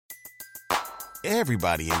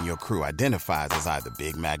Everybody in your crew identifies as either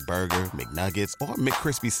Big Mac Burger, McNuggets, or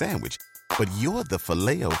McCrispy Sandwich. But you're the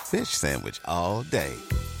Filet-O-Fish Sandwich all day.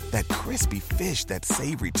 That crispy fish, that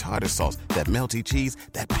savory tartar sauce, that melty cheese,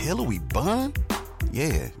 that pillowy bun.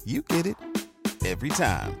 Yeah, you get it. Every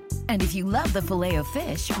time. And if you love the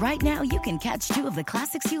Filet-O-Fish, right now you can catch two of the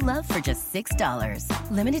classics you love for just $6.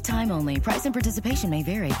 Limited time only. Price and participation may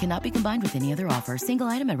vary. Cannot be combined with any other offer. Single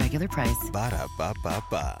item at regular price.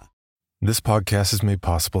 Ba-da-ba-ba-ba. This podcast is made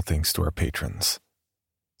possible thanks to our patrons.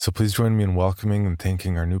 So please join me in welcoming and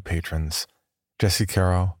thanking our new patrons: Jesse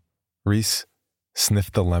Caro, Reese,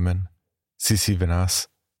 Sniff the Lemon, Cece Vinas,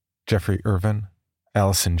 Jeffrey Irvin,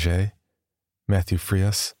 Allison J., Matthew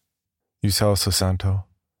Frias, Yusel Sosanto,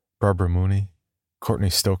 Barbara Mooney,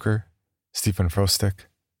 Courtney Stoker, Stephen Frostek,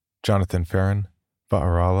 Jonathan Farron,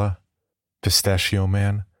 Va'arala, Pistachio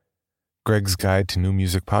Man, Greg's Guide to New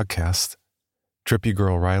Music Podcast, Trippy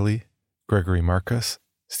Girl Riley, Gregory Marcus,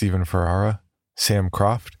 Stephen Ferrara, Sam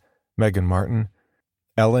Croft, Megan Martin,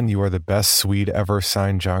 Ellen, you are the best Swede ever,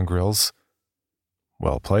 signed John Grills.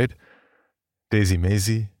 Well played. Daisy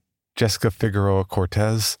Maisie, Jessica Figueroa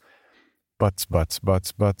Cortez, Butts. 1, 2,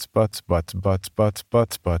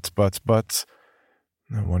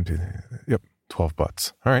 3, yep, 12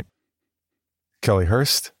 butts. All right. Kelly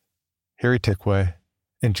Hurst, Harry Tickway,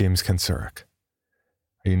 and James Kansurik.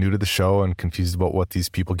 Are you new to the show and confused about what these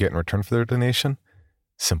people get in return for their donation?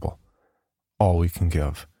 Simple. All we can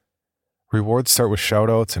give. Rewards start with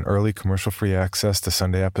shout-outs and early commercial-free access to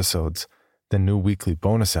Sunday episodes, then new weekly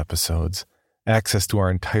bonus episodes, access to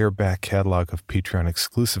our entire back catalog of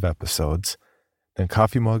Patreon-exclusive episodes, then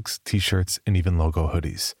coffee mugs, t-shirts, and even logo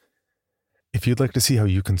hoodies. If you'd like to see how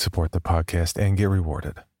you can support the podcast and get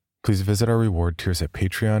rewarded, please visit our reward tiers at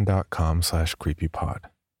patreon.com/creepypod.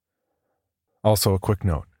 Also, a quick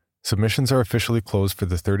note. Submissions are officially closed for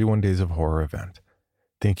the 31 Days of Horror event.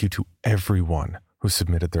 Thank you to everyone who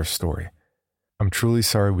submitted their story. I'm truly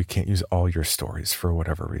sorry we can't use all your stories for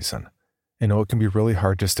whatever reason. I know it can be really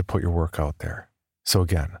hard just to put your work out there. So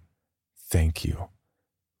again, thank you.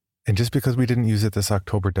 And just because we didn't use it this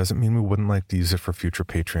October doesn't mean we wouldn't like to use it for future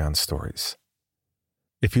Patreon stories.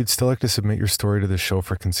 If you'd still like to submit your story to the show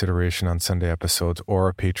for consideration on Sunday episodes or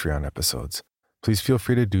our Patreon episodes, please feel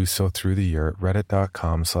free to do so through the year at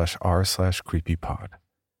reddit.com/r/creepypod.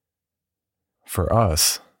 For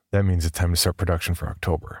us, that means it's time to start production for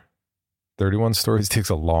October. 31 Stories takes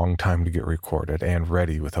a long time to get recorded and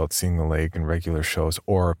ready without seeing the leg in regular shows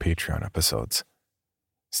or our Patreon episodes.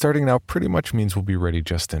 Starting now pretty much means we'll be ready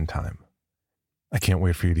just in time. I can't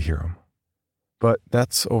wait for you to hear them. But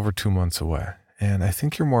that's over 2 months away, and I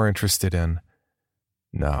think you're more interested in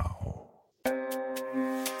now.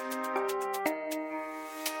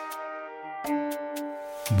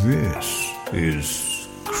 This is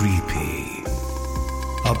Creepy,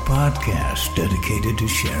 a podcast dedicated to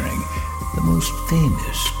sharing the most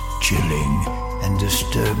famous, chilling, and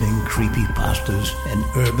disturbing creepypastas and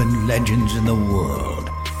urban legends in the world.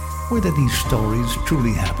 Whether these stories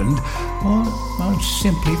truly happened or are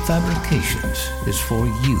simply fabrications is for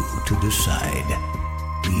you to decide.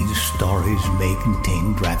 These stories may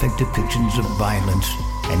contain graphic depictions of violence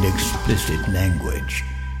and explicit language.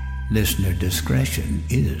 Listener discretion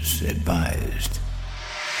is advised.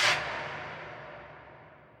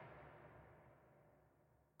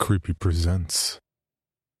 Creepy presents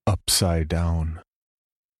Upside Down.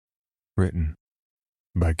 Written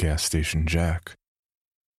by Gas Station Jack.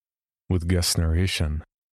 With guest narration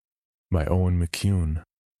by Owen McCune,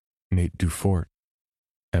 Nate Dufort,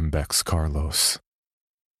 and Bex Carlos.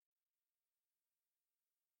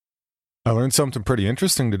 I learned something pretty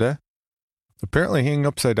interesting today. Apparently hanging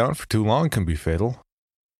upside down for too long can be fatal.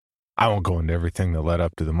 I won't go into everything that led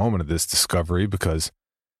up to the moment of this discovery because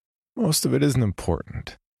most of it isn't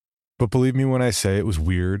important. But believe me when I say it was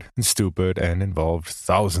weird and stupid and involved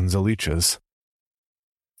thousands of leeches.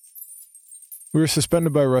 We were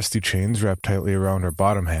suspended by rusty chains wrapped tightly around our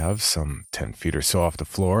bottom halves, some 10 feet or so off the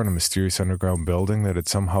floor in a mysterious underground building that had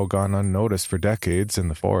somehow gone unnoticed for decades in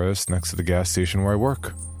the forest next to the gas station where I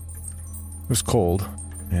work. It was cold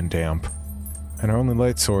and damp, and our only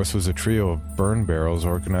light source was a trio of burn barrels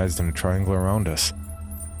organized in a triangle around us.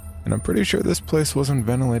 And I'm pretty sure this place wasn't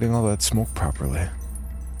ventilating all that smoke properly.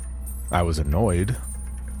 I was annoyed,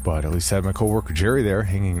 but at least I had my coworker Jerry there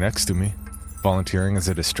hanging next to me, volunteering as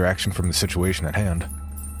a distraction from the situation at hand.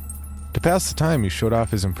 To pass the time, he showed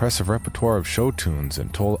off his impressive repertoire of show tunes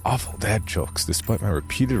and told awful dad jokes despite my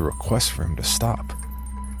repeated requests for him to stop.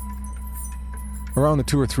 Around the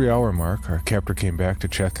 2 or 3 hour mark, our captor came back to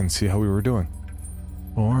check and see how we were doing.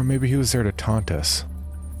 Or maybe he was there to taunt us.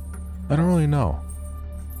 I don't really know.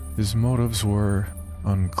 his motives were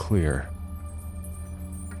unclear.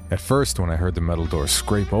 At first, when I heard the metal door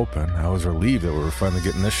scrape open, I was relieved that we were finally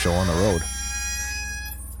getting this show on the road.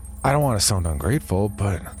 I don't want to sound ungrateful,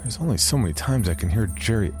 but there's only so many times I can hear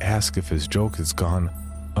Jerry ask if his joke has gone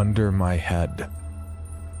under my head.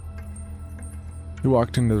 He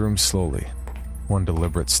walked into the room slowly, one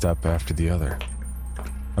deliberate step after the other.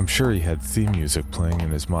 I'm sure he had theme music playing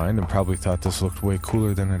in his mind and probably thought this looked way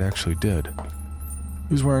cooler than it actually did.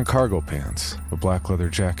 He was wearing cargo pants, a black leather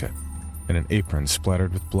jacket, and an apron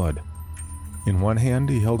splattered with blood. In one hand,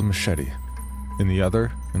 he held a machete. In the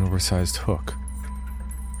other, an oversized hook.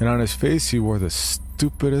 And on his face, he wore the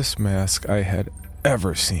stupidest mask I had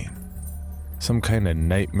ever seen. Some kind of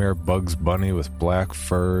nightmare Bugs Bunny with black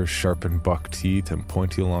fur, sharpened buck teeth, and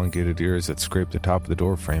pointy elongated ears that scraped the top of the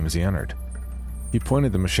door frame as he entered. He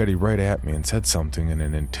pointed the machete right at me and said something in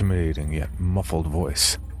an intimidating yet muffled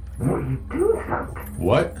voice.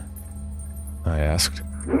 "What?" I asked.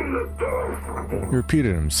 He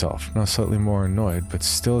repeated himself, now slightly more annoyed, but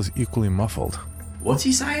still as equally muffled. "What's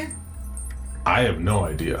he saying?" "I have no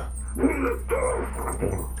idea."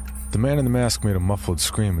 The man in the mask made a muffled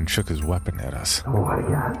scream and shook his weapon at us.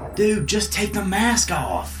 "Dude, just take the mask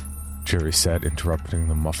off," Jerry said, interrupting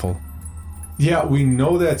the muffle. "Yeah, we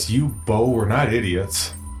know that's you, Bo. We're not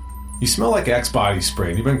idiots. You smell like Axe body spray,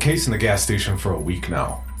 and you've been casing the gas station for a week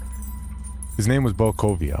now." His name was Bo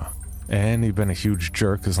Kovia, and he'd been a huge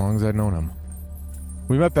jerk as long as I'd known him.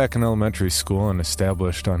 We met back in elementary school and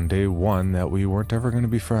established on day one that we weren't ever going to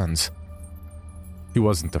be friends. He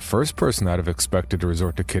wasn't the first person I'd have expected to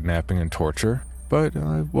resort to kidnapping and torture, but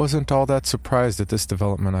I wasn't all that surprised at this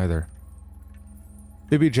development either.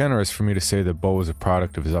 It'd be generous for me to say that Bo was a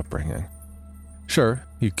product of his upbringing. Sure,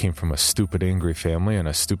 he came from a stupid, angry family in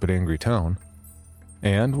a stupid, angry town,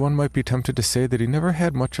 and one might be tempted to say that he never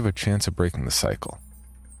had much of a chance of breaking the cycle.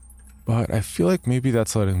 But I feel like maybe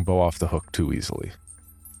that's letting Bo off the hook too easily.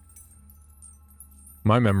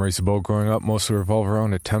 My memories of Bo growing up mostly revolve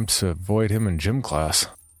around attempts to avoid him in gym class.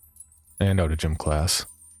 And out of gym class.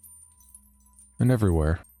 And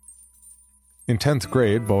everywhere. In 10th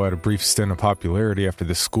grade, Bo had a brief stint of popularity after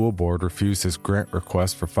the school board refused his grant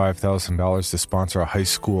request for $5,000 to sponsor a high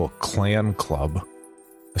school Klan club,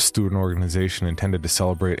 a student organization intended to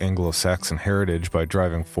celebrate Anglo-Saxon heritage by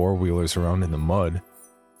driving four-wheelers around in the mud.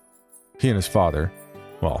 He and his father,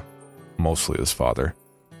 well, mostly his father,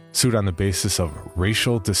 sued on the basis of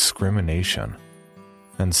racial discrimination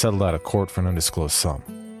and settled out of court for an undisclosed sum.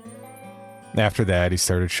 After that, he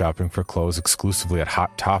started shopping for clothes exclusively at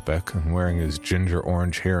Hot Topic and wearing his ginger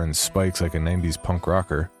orange hair and spikes like a 90s punk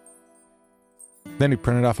rocker. Then he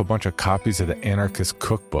printed off a bunch of copies of the Anarchist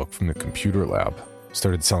Cookbook from the computer lab,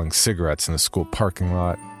 started selling cigarettes in the school parking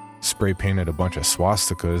lot, spray painted a bunch of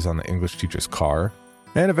swastikas on the English teacher's car,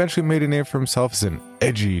 and eventually made a name for himself as an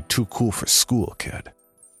edgy, too cool for school kid.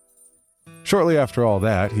 Shortly after all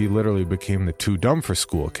that, he literally became the too dumb for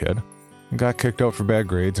school kid and got kicked out for bad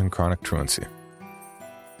grades and chronic truancy.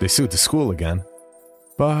 They sued the school again,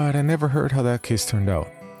 but I never heard how that case turned out.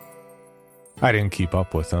 I didn't keep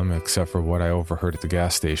up with him except for what I overheard at the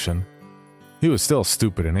gas station. He was still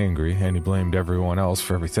stupid and angry, and he blamed everyone else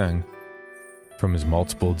for everything, from his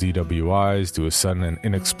multiple DWIs to his sudden and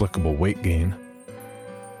inexplicable weight gain.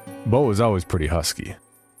 Bo was always pretty husky,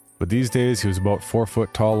 but these days he was about 4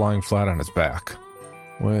 foot tall lying flat on his back,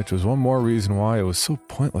 which was one more reason why it was so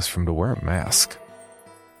pointless for him to wear a mask.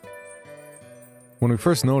 When we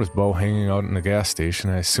first noticed Bo hanging out in the gas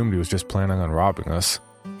station, I assumed he was just planning on robbing us.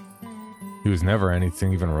 He was never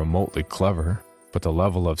anything even remotely clever, but the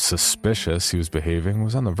level of suspicious he was behaving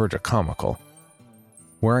was on the verge of comical.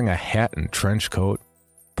 Wearing a hat and trench coat,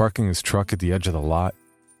 parking his truck at the edge of the lot,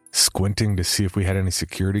 squinting to see if we had any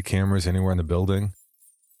security cameras anywhere in the building,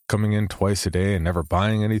 coming in twice a day and never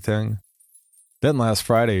buying anything. Then last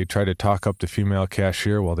Friday, he tried to talk up the female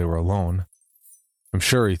cashier while they were alone. I'm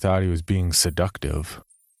sure he thought he was being seductive,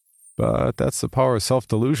 but that's the power of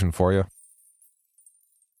self-delusion for you.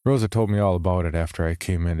 Rosa told me all about it after I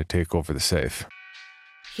came in to take over the safe.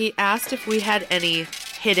 He asked if we had any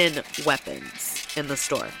hidden weapons in the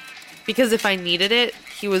store, because if I needed it,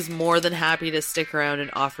 he was more than happy to stick around and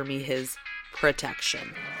offer me his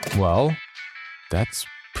protection. Well, that's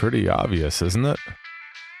pretty obvious, isn't it?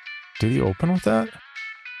 Did he open with that?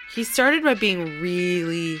 He started by being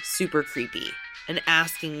really super creepy and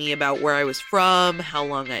asking me about where I was from, how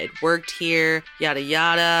long I had worked here, yada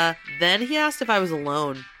yada. Then he asked if I was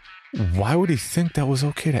alone. Why would he think that was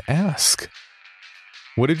okay to ask?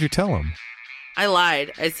 What did you tell him? I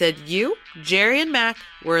lied. I said, you, Jerry, and Mac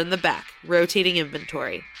were in the back, rotating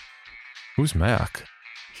inventory. Who's Mac?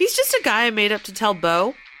 He's just a guy I made up to tell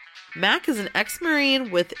Bo. Mac is an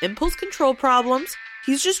ex-Marine with impulse control problems.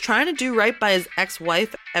 He's just trying to do right by his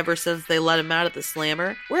ex-wife ever since they let him out of the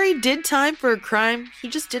slammer, where he did time for a crime he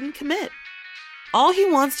just didn't commit. All he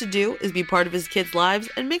wants to do is be part of his kids' lives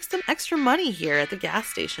and make some extra money here at the gas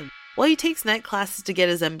station while he takes night classes to get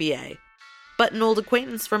his MBA. But an old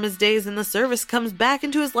acquaintance from his days in the service comes back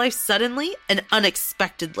into his life suddenly and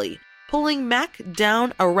unexpectedly, pulling Mac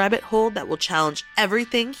down a rabbit hole that will challenge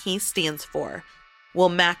everything he stands for. Will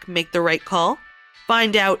Mac make the right call?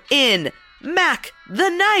 Find out in Mac the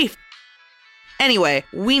Knife! Anyway,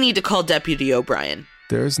 we need to call Deputy O'Brien.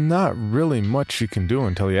 There's not really much you can do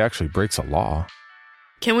until he actually breaks a law.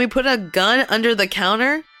 Can we put a gun under the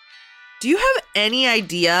counter? Do you have any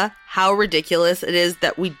idea how ridiculous it is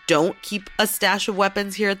that we don't keep a stash of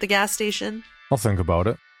weapons here at the gas station? I'll think about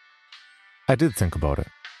it. I did think about it.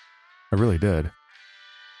 I really did.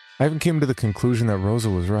 I even came to the conclusion that Rosa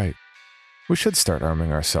was right. We should start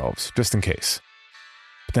arming ourselves, just in case.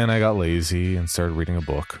 But then I got lazy and started reading a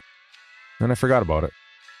book. Then I forgot about it.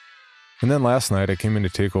 And then last night I came in to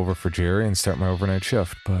take over for Jerry and start my overnight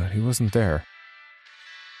shift, but he wasn't there.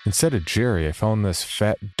 Instead of Jerry, I found this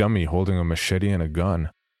fat dummy holding a machete and a gun,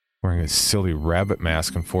 wearing his silly rabbit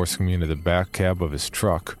mask and forcing me into the back cab of his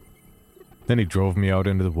truck. Then he drove me out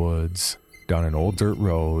into the woods, down an old dirt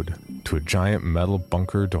road, to a giant metal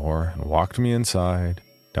bunker door, and walked me inside,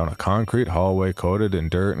 down a concrete hallway coated in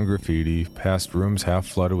dirt and graffiti, past rooms half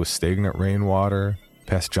flooded with stagnant rainwater,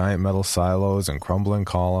 past giant metal silos and crumbling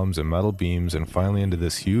columns and metal beams, and finally into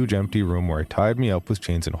this huge empty room where he tied me up with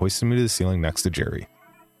chains and hoisted me to the ceiling next to Jerry.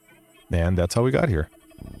 And that's how we got here.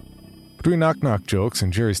 Between knock-knock jokes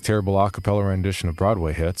and Jerry's terrible a cappella rendition of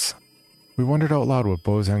Broadway hits, we wondered out loud what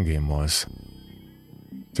Beau's endgame was.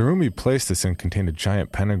 The room he placed us in contained a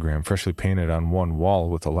giant pentagram freshly painted on one wall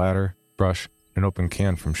with a ladder, brush, and an open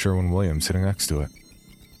can from Sherwin-Williams sitting next to it.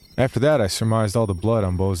 After that, I surmised all the blood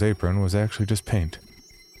on Beau's apron was actually just paint.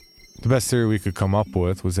 The best theory we could come up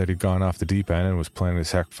with was that he'd gone off the deep end and was planning to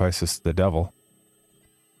sacrifice us to the devil.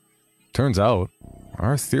 Turns out,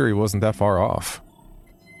 our theory wasn't that far off.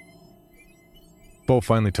 Beau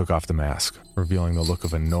finally took off the mask, revealing the look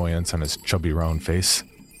of annoyance on his chubby round face.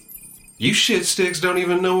 You shit sticks don't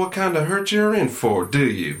even know what kind of hurt you're in for, do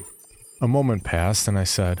you? A moment passed and I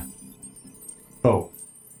said, "Oh,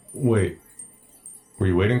 wait. Were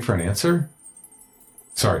you waiting for an answer?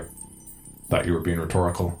 Sorry. Thought you were being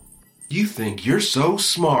rhetorical." You think you're so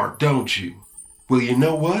smart, don't you? Well, you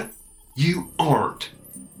know what? You aren't.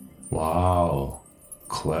 Wow.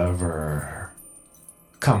 Clever.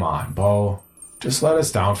 Come on, Beau. Just let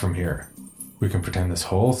us down from here. We can pretend this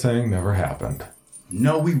whole thing never happened.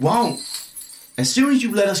 No, we won't. As soon as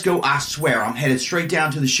you let us go, I swear I'm headed straight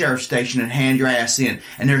down to the sheriff's station and hand your ass in,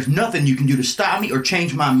 and there's nothing you can do to stop me or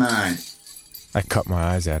change my mind. I cut my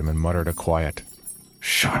eyes at him and muttered a quiet,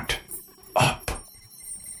 "Shut up."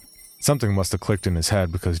 Something must have clicked in his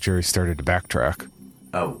head because Jerry started to backtrack.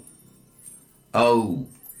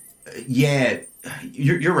 Yeah,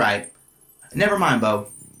 you're right. Never mind, Beau.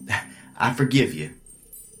 I forgive you.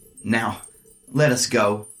 Now, let us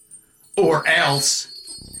go. Or else.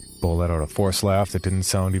 Beau let out a forced laugh that didn't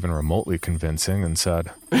sound even remotely convincing and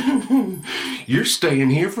said, You're staying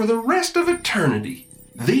here for the rest of eternity.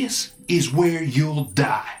 This is where you'll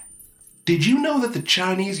die. Did you know that the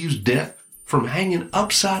Chinese use death from hanging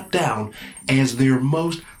upside down as their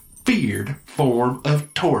most feared form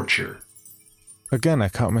of torture? Again, I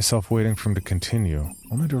caught myself waiting for him to continue,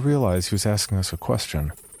 only to realize he was asking us a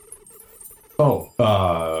question.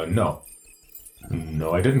 No.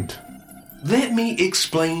 No, I didn't. Let me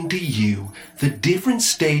explain to you the different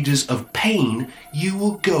stages of pain you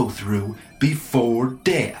will go through before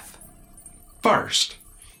death. First,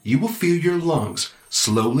 you will feel your lungs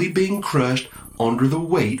slowly being crushed under the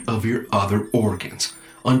weight of your other organs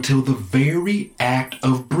until the very act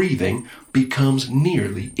of breathing becomes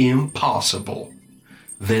nearly impossible.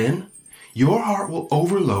 Then, your heart will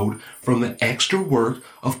overload from the extra work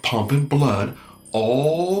of pumping blood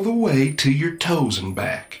all the way to your toes and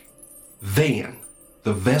back. Then,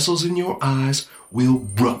 the vessels in your eyes will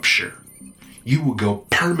rupture. You will go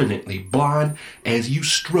permanently blind as you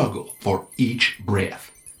struggle for each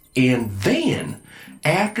breath. And then,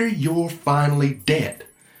 after you're finally dead,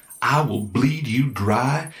 I will bleed you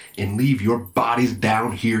dry and leave your bodies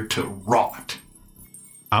down here to rot.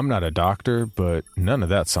 I'm not a doctor, but none of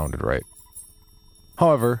that sounded right.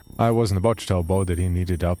 However, I wasn't about to tell Beau that he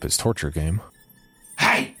needed up his torture game.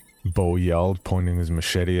 Hey! Beau yelled, pointing his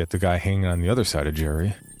machete at the guy hanging on the other side of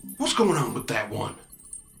Jerry. What's going on with that one?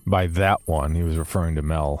 By that one, he was referring to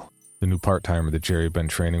Mel, the new part-timer that Jerry had been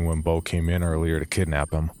training when Beau came in earlier to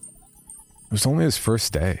kidnap him. It was only his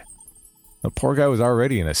first day. The poor guy was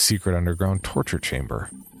already in a secret underground torture chamber.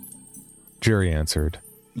 Jerry answered,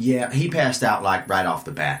 Yeah, he passed out like right off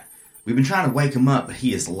the bat. We've been trying to wake him up, but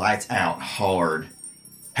he is lights out hard.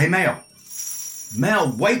 Hey, Mel.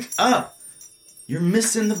 Mel, wake up! You're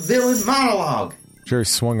missing the villain monologue. Jerry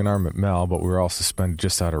swung an arm at Mel, but we were all suspended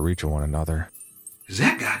just out of reach of one another. Is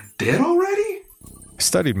that guy dead already? I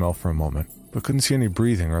studied Mel for a moment, but couldn't see any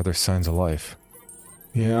breathing or other signs of life.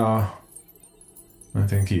 Yeah, I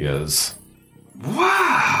think he is.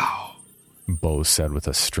 Wow! Bo said with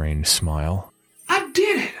a strange smile. I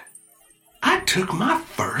did it! I took my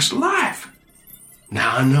first life.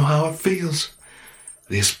 Now I know how it feels.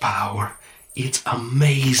 This power, it's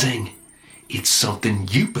amazing. It's something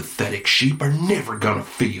you pathetic sheep are never gonna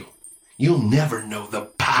feel. You'll never know the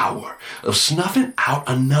power of snuffing out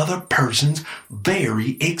another person's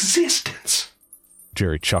very existence.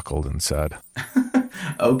 Jerry chuckled and said,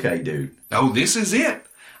 Okay, dude. Oh, this is it.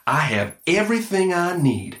 I have everything I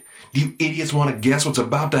need. Do you idiots want to guess what's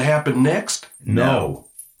about to happen next? No.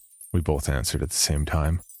 We both answered at the same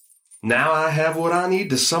time. Now I have what I need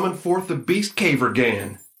to summon forth the beast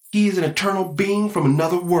Cavergan. He is an eternal being from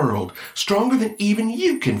another world, stronger than even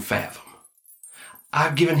you can fathom.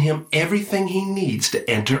 I've given him everything he needs to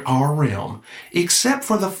enter our realm, except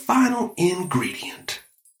for the final ingredient.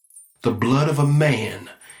 The blood of a man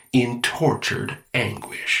in tortured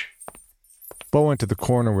anguish. Bo went to the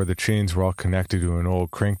corner where the chains were all connected to an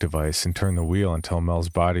old crank device and turned the wheel until Mel's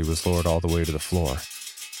body was lowered all the way to the floor.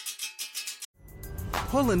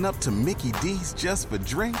 Pulling up to Mickey D's just for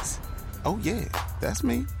drinks? Oh yeah, that's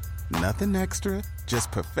me. Nothing extra,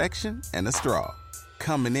 just perfection and a straw.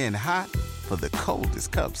 Coming in hot for the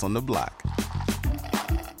coldest cups on the block.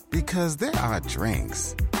 Because there are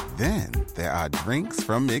drinks. Then there are drinks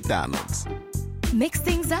from McDonald's. Mix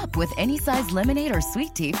things up with any size lemonade or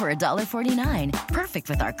sweet tea for $1.49. Perfect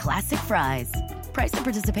with our classic fries. Price and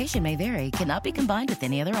participation may vary. Cannot be combined with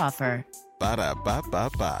any other offer.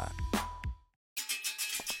 Ba-da-ba-ba-ba.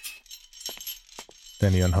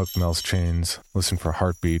 Then he unhooked Mel's chains, listened for a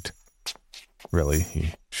heartbeat. Really,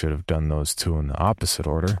 he should have done those two in the opposite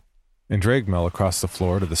order, and dragged Mel across the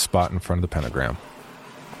floor to the spot in front of the pentagram.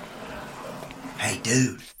 Hey,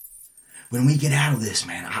 dude. When we get out of this,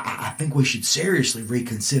 man, I think we should seriously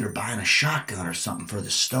reconsider buying a shotgun or something for the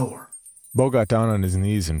store. Bo got down on his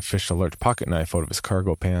knees and fished a large pocket knife out of his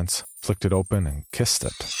cargo pants, flicked it open, and kissed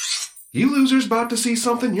it. You losers about to see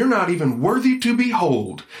something you're not even worthy to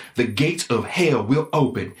behold. The gates of hell will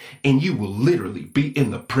open, and you will literally be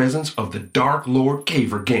in the presence of the Dark Lord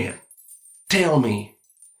Cavergan. Tell me,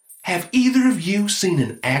 have either of you seen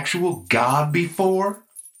an actual god before?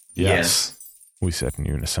 Yes. We said in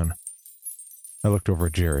unison. I looked over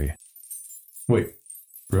at Jerry. Wait,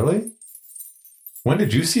 really? When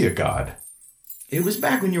did you see a god? It was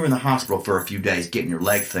back when you were in the hospital for a few days getting your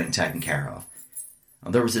leg thing taken care of.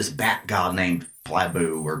 There was this bat god named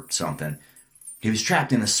Plabu or something. He was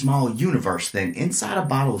trapped in a small universe thing inside a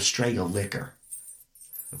bottle of Strega liquor.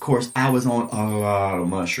 Of course, I was on a lot of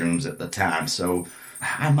mushrooms at the time, so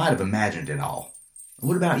I might have imagined it all.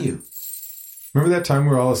 What about you? Remember that time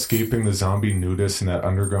we were all escaping the zombie nudists in that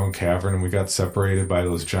underground cavern and we got separated by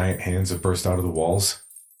those giant hands that burst out of the walls?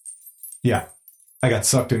 Yeah, I got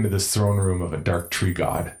sucked into this throne room of a dark tree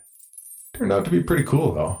god. Turned out to be pretty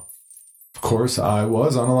cool, though. Of course, I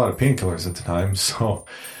was on a lot of painkillers at the time, so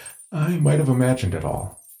I might have imagined it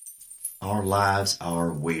all. Our lives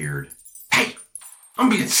are weird. Hey, I'm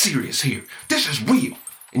being serious here. This is real,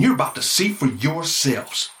 and you're about to see for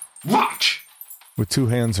yourselves. Watch! With two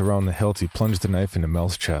hands around the hilt, he plunged the knife into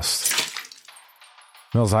Mel's chest.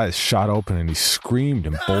 Mel's eyes shot open and he screamed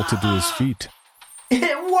and bolted to his feet.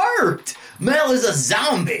 It worked! Mel is a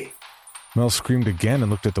zombie! Mel screamed again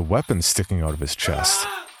and looked at the weapon sticking out of his chest.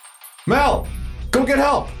 Mel! Go get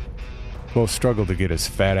help! Bo struggled to get his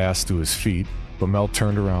fat ass to his feet, but Mel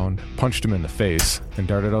turned around, punched him in the face, and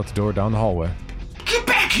darted out the door down the hallway. Get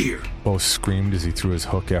back here! Bo screamed as he threw his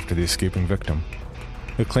hook after the escaping victim.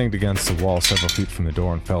 It clanged against the wall several feet from the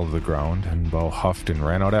door and fell to the ground, and Bo huffed and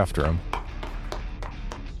ran out after him.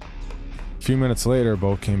 A few minutes later,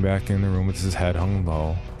 Bo came back in the room with his head hung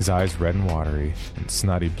low, his eyes red and watery, and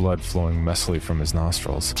snotty blood flowing messily from his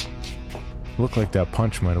nostrils. It looked like that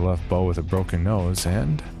punch might have left Bo with a broken nose,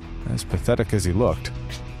 and, as pathetic as he looked,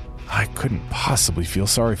 I couldn't possibly feel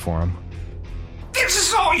sorry for him. This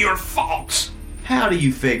is all your fault! How do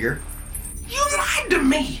you figure? You lied to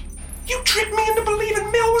me! You tricked me into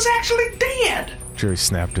believing Mel was actually dead! Jerry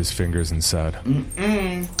snapped his fingers and said,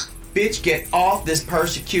 Bitch, get off this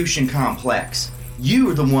persecution complex. You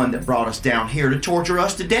are the one that brought us down here to torture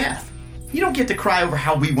us to death. You don't get to cry over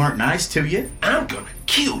how we weren't nice to you. I'm gonna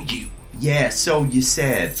kill you Yeah, so you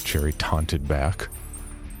said. Jerry taunted back.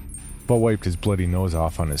 Bo wiped his bloody nose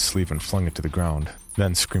off on his sleeve and flung it to the ground,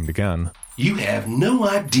 then screamed again. You have no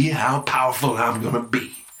idea how powerful I'm gonna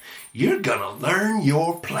be. You're gonna learn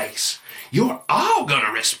your place. You're all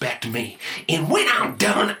gonna respect me. And when I'm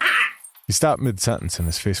done, He stopped mid-sentence and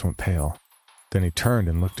his face went pale. Then he turned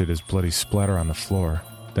and looked at his bloody splatter on the floor,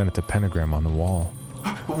 then at the pentagram on the wall.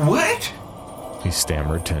 What? He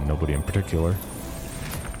stammered to nobody in particular.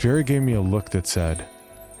 Jerry gave me a look that said,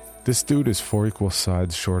 "This dude is 4 equal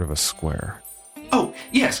sides short of a square." Oh,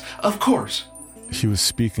 yes, of course. He was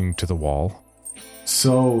speaking to the wall.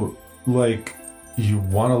 So, like, you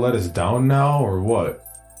want to let us down now, or what?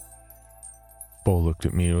 Bo looked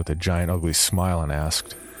at me with a giant ugly smile and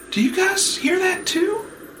asked, Do you guys hear that too?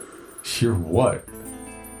 Hear what?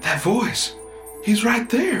 That voice. He's right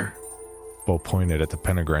there. Bo pointed at the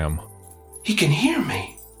pentagram. He can hear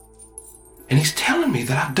me. And he's telling me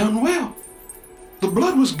that I've done well. The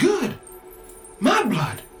blood was good. My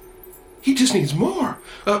blood. He just needs more.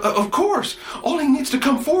 Of course. All he needs to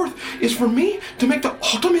come forth is for me to make the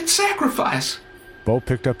ultimate sacrifice. Bo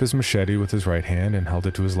picked up his machete with his right hand and held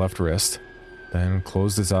it to his left wrist, then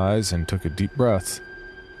closed his eyes and took a deep breath.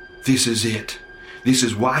 This is it. This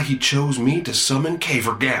is why he chose me to summon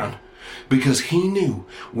Cavergown. Because he knew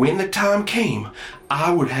when the time came,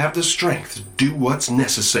 I would have the strength to do what's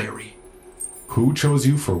necessary. Who chose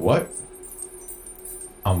you for what?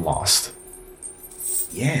 I'm lost.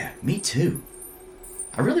 Yeah, me too.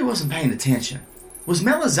 I really wasn't paying attention. Was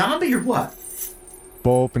Mel a zombie or what?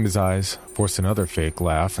 Bo opened his eyes, forced another fake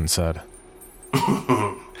laugh, and said,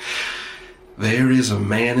 There is a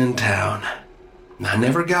man in town. I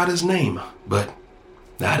never got his name, but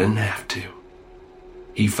I didn't have to.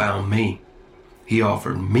 He found me. He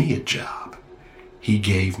offered me a job. He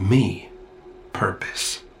gave me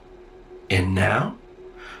purpose. And now,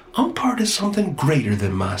 I'm part of something greater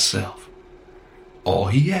than myself. All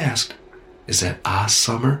he asked is that I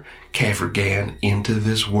summon Cavergan into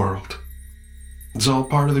this world. It's all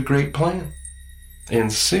part of the great plan.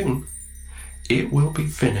 And soon, it will be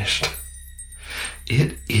finished.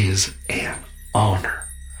 It is an honor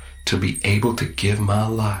to be able to give my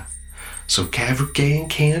life so Cavergan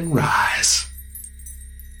can rise.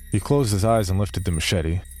 He closed his eyes and lifted the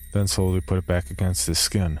machete, then slowly put it back against his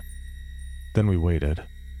skin. Then we waited.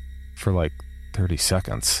 For like 30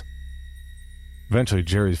 seconds. Eventually,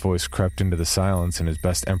 Jerry's voice crept into the silence in his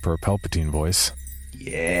best Emperor Palpatine voice.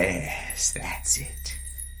 Yes, that's it.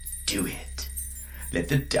 Do it. Let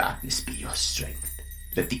the darkness be your strength.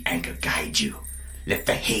 Let the anger guide you. Let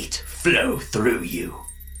the hate flow through you.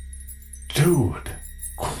 Dude,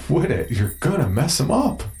 quit it. You're gonna mess him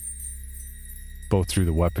up. Bo threw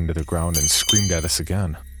the weapon to the ground and screamed at us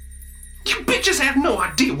again. You bitches have no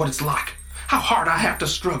idea what it's like. How hard I have to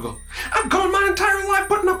struggle. I've gone my entire life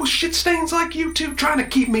putting up with shit stains like you two trying to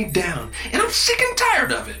keep me down. And I'm sick and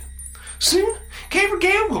tired of it. Soon,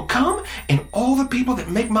 Cavergan will come and all the people that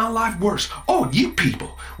make my life worse, all you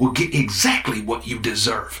people, will get exactly what you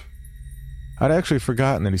deserve. I'd actually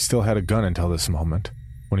forgotten that he still had a gun until this moment,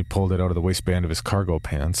 when he pulled it out of the waistband of his cargo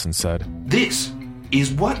pants and said, This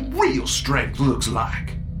is what real strength looks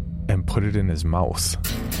like. And put it in his mouth.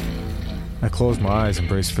 I closed my eyes and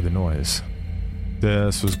braced for the noise.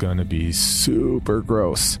 This was going to be super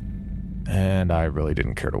gross, and I really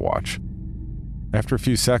didn't care to watch. After a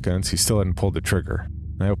few seconds, he still hadn't pulled the trigger,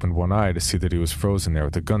 and I opened one eye to see that he was frozen there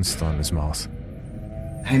with the gun still in his mouth.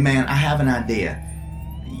 Hey man, I have an idea.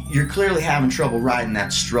 You're clearly having trouble riding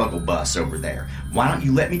that struggle bus over there. Why don't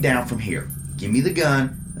you let me down from here? Give me the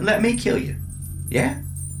gun and let me kill you. Yeah?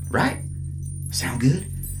 Right? Sound good?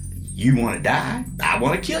 You want to die, I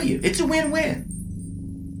want to kill you. It's a win-win.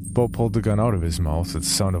 Bo pulled the gun out of his mouth at the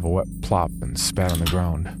sound of a wet plop and spat on the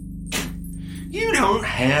ground. You don't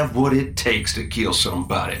have what it takes to kill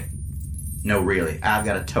somebody. No, really. I've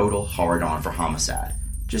got a total hard-on for homicide.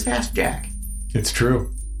 Just ask Jack. It's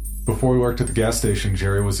true. Before we worked at the gas station,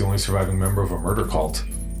 Jerry was the only surviving member of a murder cult.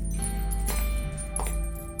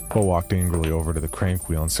 Bo walked angrily over to the crank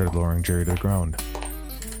wheel and started lowering Jerry to the ground.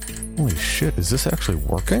 Holy shit, is this actually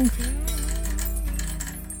working?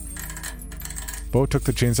 Bo took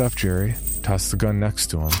the chains off Jerry, tossed the gun next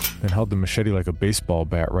to him, then held the machete like a baseball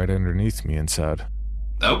bat right underneath me and said,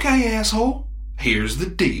 Okay, asshole. Here's the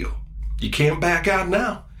deal. You can't back out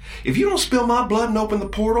now. If you don't spill my blood and open the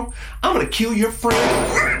portal, I'm gonna kill your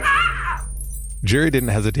friend. Jerry didn't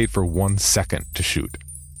hesitate for 1 second to shoot.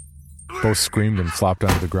 Bo screamed and flopped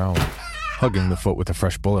onto the ground, hugging the foot with a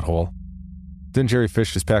fresh bullet hole. Then Jerry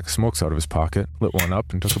fished his pack of smokes out of his pocket, lit one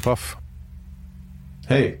up, and took a puff.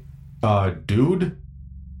 Hey, dude?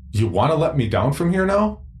 You want to let me down from here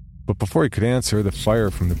now? But before he could answer, the fire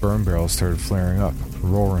from the burn barrels started flaring up,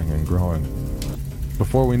 roaring and growing.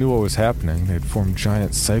 Before we knew what was happening, they had formed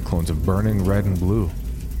giant cyclones of burning red and blue,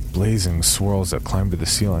 blazing swirls that climbed to the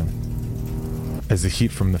ceiling. As the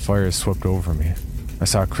heat from the fires swept over me, I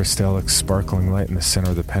saw a crystallic, sparkling light in the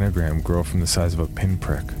center of the pentagram grow from the size of a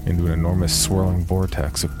pinprick into an enormous swirling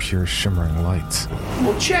vortex of pure shimmering lights.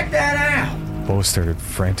 Well, check that out! Bo started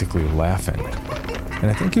frantically laughing, and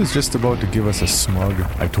I think he was just about to give us a smug,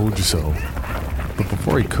 "I told you so." But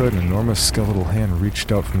before he could, an enormous skeletal hand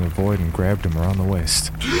reached out from the void and grabbed him around the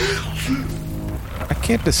waist. I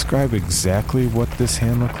can't describe exactly what this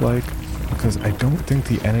hand looked like, because I don't think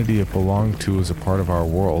the entity it belonged to was a part of our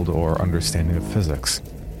world or understanding of physics.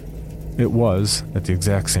 It was, at the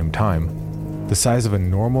exact same time, the size of a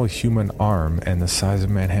normal human arm and the size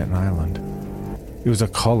of Manhattan Island. It was a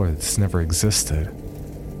color that's never existed.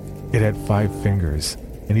 It had 5 fingers,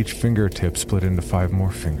 and each fingertip split into 5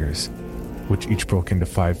 more fingers, which each broke into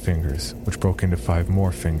 5 fingers, which broke into 5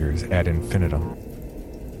 more fingers ad infinitum.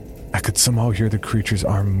 I could somehow hear the creature's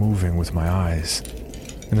arm moving with my eyes,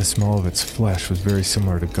 and the smell of its flesh was very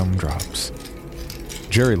similar to gumdrops.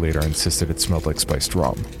 Jerry later insisted it smelled like spiced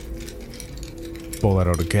rum. Bo let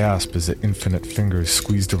out a gasp as the infinite fingers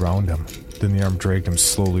squeezed around him. Then the arm dragged him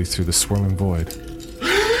slowly through the swirling void.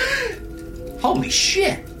 Holy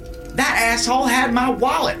shit! That asshole had my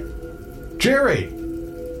wallet! Jerry!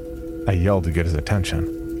 I yelled to get his attention.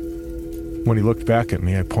 When he looked back at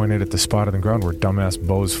me, I pointed at the spot on the ground where dumbass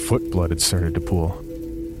Bo's foot blood had started to pool.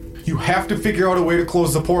 You have to figure out a way to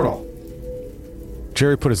close the portal.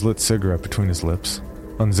 Jerry put his lit cigarette between his lips,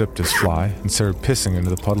 unzipped his fly, and started pissing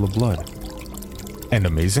into the puddle of blood. And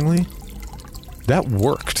amazingly, that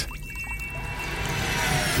worked.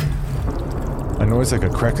 A noise like a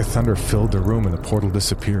crack of thunder filled the room and the portal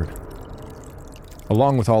disappeared,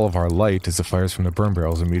 along with all of our light as the fires from the burn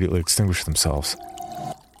barrels immediately extinguished themselves.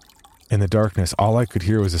 In the darkness, all I could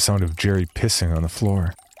hear was the sound of Jerry pissing on the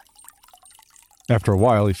floor. After a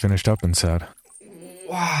while, he finished up and said,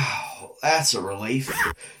 "Wow, that's a relief.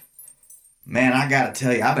 Man, I gotta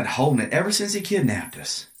tell you, I've been holding it ever since he kidnapped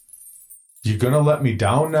us." You gonna let me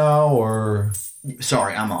down now, or...?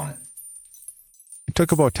 Sorry, I'm on it. It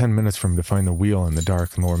took about 10 minutes for him to find the wheel in the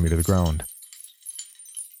dark and lower me to the ground.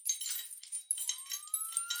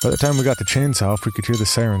 By the time we got the chains off, we could hear the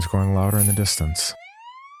sirens growing louder in the distance.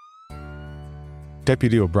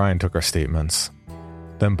 Deputy O'Brien took our statements,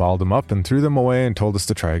 then balled them up and threw them away and told us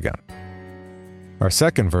to try again. Our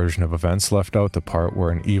second version of events left out the part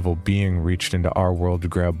where an evil being reached into our world to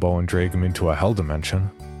grab Bo and drag him into a hell dimension.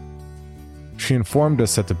 She informed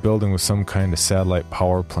us that the building was some kind of satellite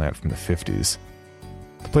power plant from the 50s.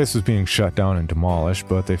 The place was being shut down and demolished,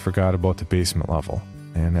 but they forgot about the basement level,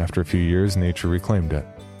 and after a few years, nature reclaimed it.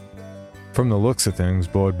 From the looks of things,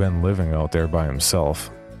 Bo had been living out there by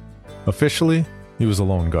himself. Officially, he was a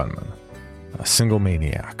lone gunman, a single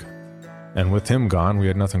maniac, and with him gone, we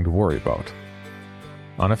had nothing to worry about.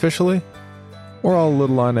 Unofficially, we're all a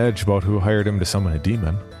little on edge about who hired him to summon a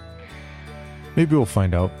demon. Maybe we'll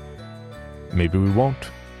find out. Maybe we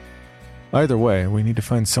won't. Either way, we need to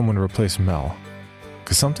find someone to replace Mel,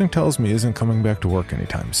 because something tells me he isn't coming back to work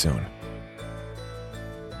anytime soon.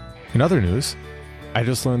 In other news, I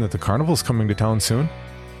just learned that the carnival's coming to town soon,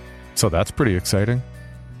 so that's pretty exciting.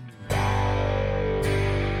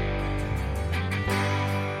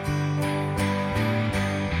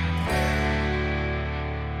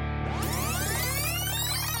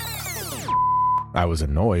 I was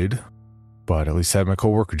annoyed, but at least I had my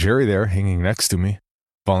coworker Jerry there hanging next to me,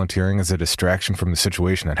 volunteering as a distraction from the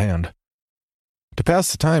situation at hand. To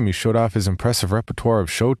pass the time, he showed off his impressive repertoire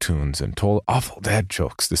of show tunes and told awful dad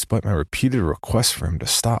jokes despite my repeated requests for him to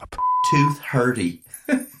stop. Tooth hurty.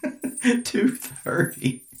 Tooth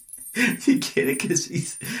hurty. You get it? Because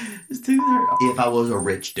his tooth hurt. If I was a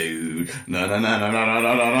rich dude, well,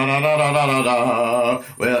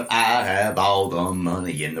 I'd have all the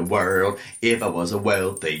money in the world if I was a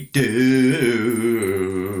wealthy dude.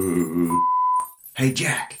 Hey,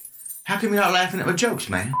 Jack, how come you're not laughing at my jokes,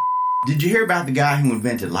 man? Did you hear about the guy who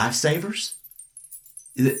invented lifesavers?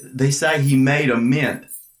 They say he made a mint.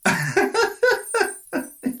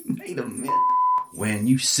 Made a mint. When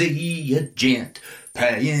you see a gent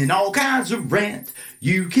paying all kinds of rent,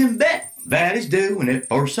 you can bet that he's doing it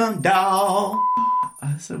for some doll. Oh,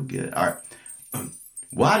 that's so good. All right.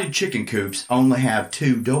 Why do chicken coops only have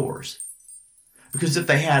 2 doors? Because if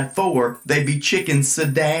they had 4, they'd be chicken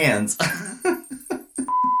sedans.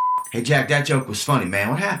 Hey, Jack, that joke was funny,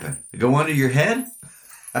 man. What happened? Did it go under your head?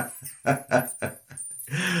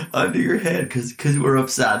 Under your head, because we're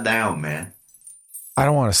upside down, man. I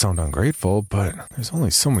don't want to sound ungrateful, but there's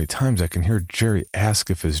only so many times I can hear Jerry ask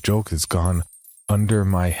if his joke has gone under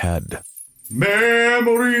my head.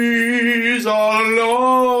 Memories all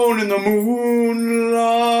alone in the moonlight.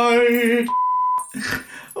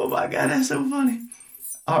 Oh my God, that's so funny.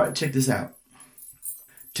 All right, check this out.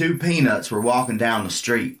 Two peanuts were walking down the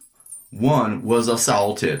street. One was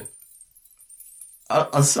assaulted.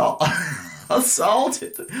 Assaulted.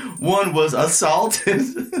 One was assaulted.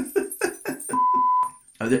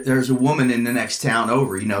 There's a woman in the next town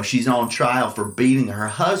over. You know, she's on trial for beating her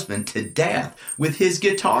husband to death with his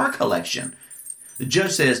guitar collection. The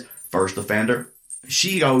judge says, first offender.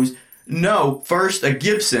 She goes, no, first a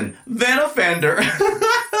Gibson, then a Fender.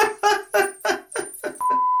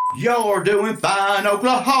 You're doing fine,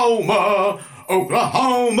 Oklahoma,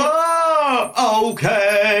 Oklahoma,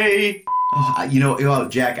 okay. Oh, you know,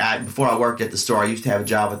 Jack, before I worked at the store, I used to have a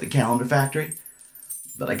job at the calendar factory.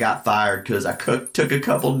 But I got fired because I took a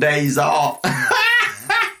couple days off.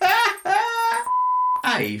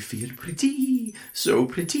 I feel pretty, so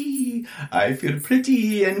pretty. I feel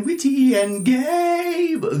pretty and witty and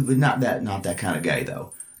gay. But not that kind of gay,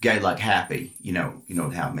 though. Gay like happy. You know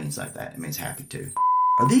how it means like that. It means happy, too.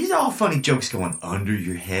 Are these all funny jokes going under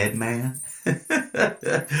your head, man?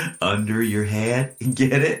 Under your head?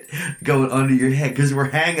 Get it? Going under your head. Because we're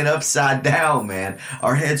hanging upside down, man.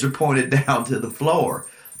 Our heads are pointed down to the floor.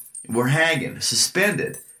 We're hanging,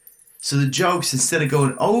 suspended. So the jokes, instead of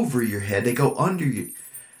going over your head, they go under you.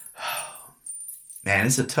 Man,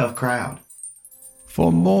 it's a tough crowd.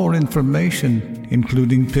 For more information,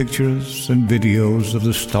 including pictures and videos of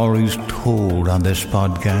the stories told on this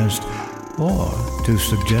podcast, or to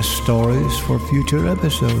suggest stories for future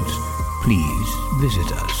episodes, please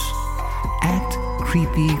visit us at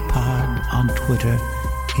CreepyPod on Twitter,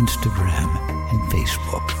 Instagram, and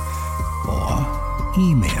Facebook, or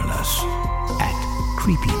email us at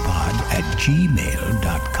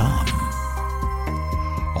creepypod@gmail.com.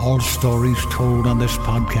 All stories told on this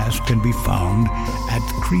podcast can be found at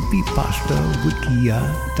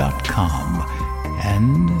creepypastawikia.com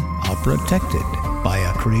and are protected by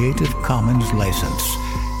a Creative Commons license.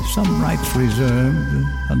 Some rights reserved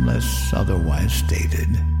unless otherwise stated.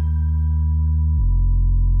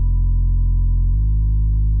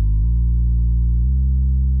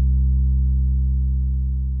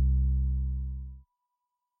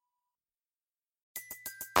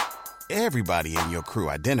 Everybody in your crew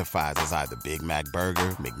identifies as either Big Mac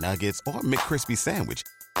Burger, McNuggets, or McCrispy Sandwich.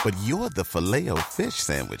 But you're the Filet-O-Fish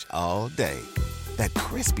Sandwich all day. That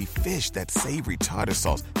crispy fish, that savory tartar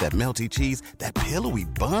sauce, that melty cheese, that pillowy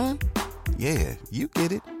bun. Yeah, you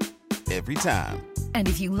get it. Every time. And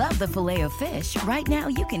if you love the Filet-O-Fish, right now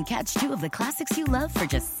you can catch two of the classics you love for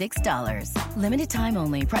just $6. Limited time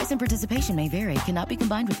only. Price and participation may vary. Cannot be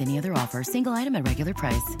combined with any other offer. Single item at regular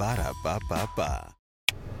price. Ba-da-ba-ba-ba.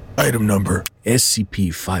 Item number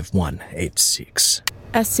SCP-5186.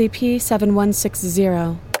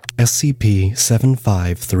 SCP-7160.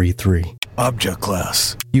 SCP-7533. Object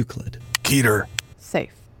class: Euclid. Keter.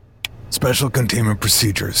 Safe. Special containment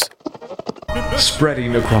procedures.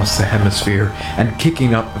 Spreading across the hemisphere and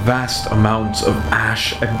kicking up vast amounts of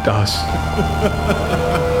ash and dust.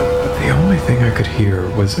 The only thing I could hear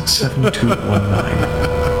was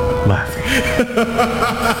 7219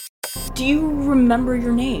 laughing. Do you remember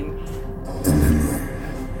your name?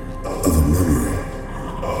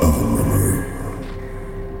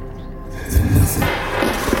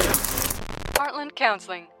 Heartland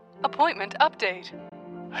Counseling. Appointment update.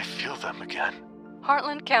 I feel them again.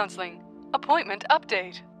 Heartland Counseling. Appointment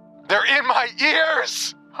update. They're in my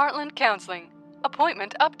ears! Heartland Counseling.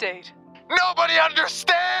 Appointment update. Nobody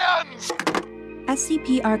understands!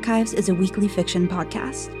 SCP Archives is a weekly fiction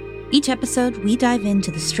podcast. Each episode, we dive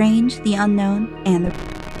into the strange, the unknown, and the...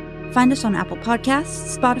 Find us on Apple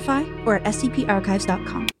Podcasts, Spotify, or at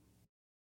scparchives.com.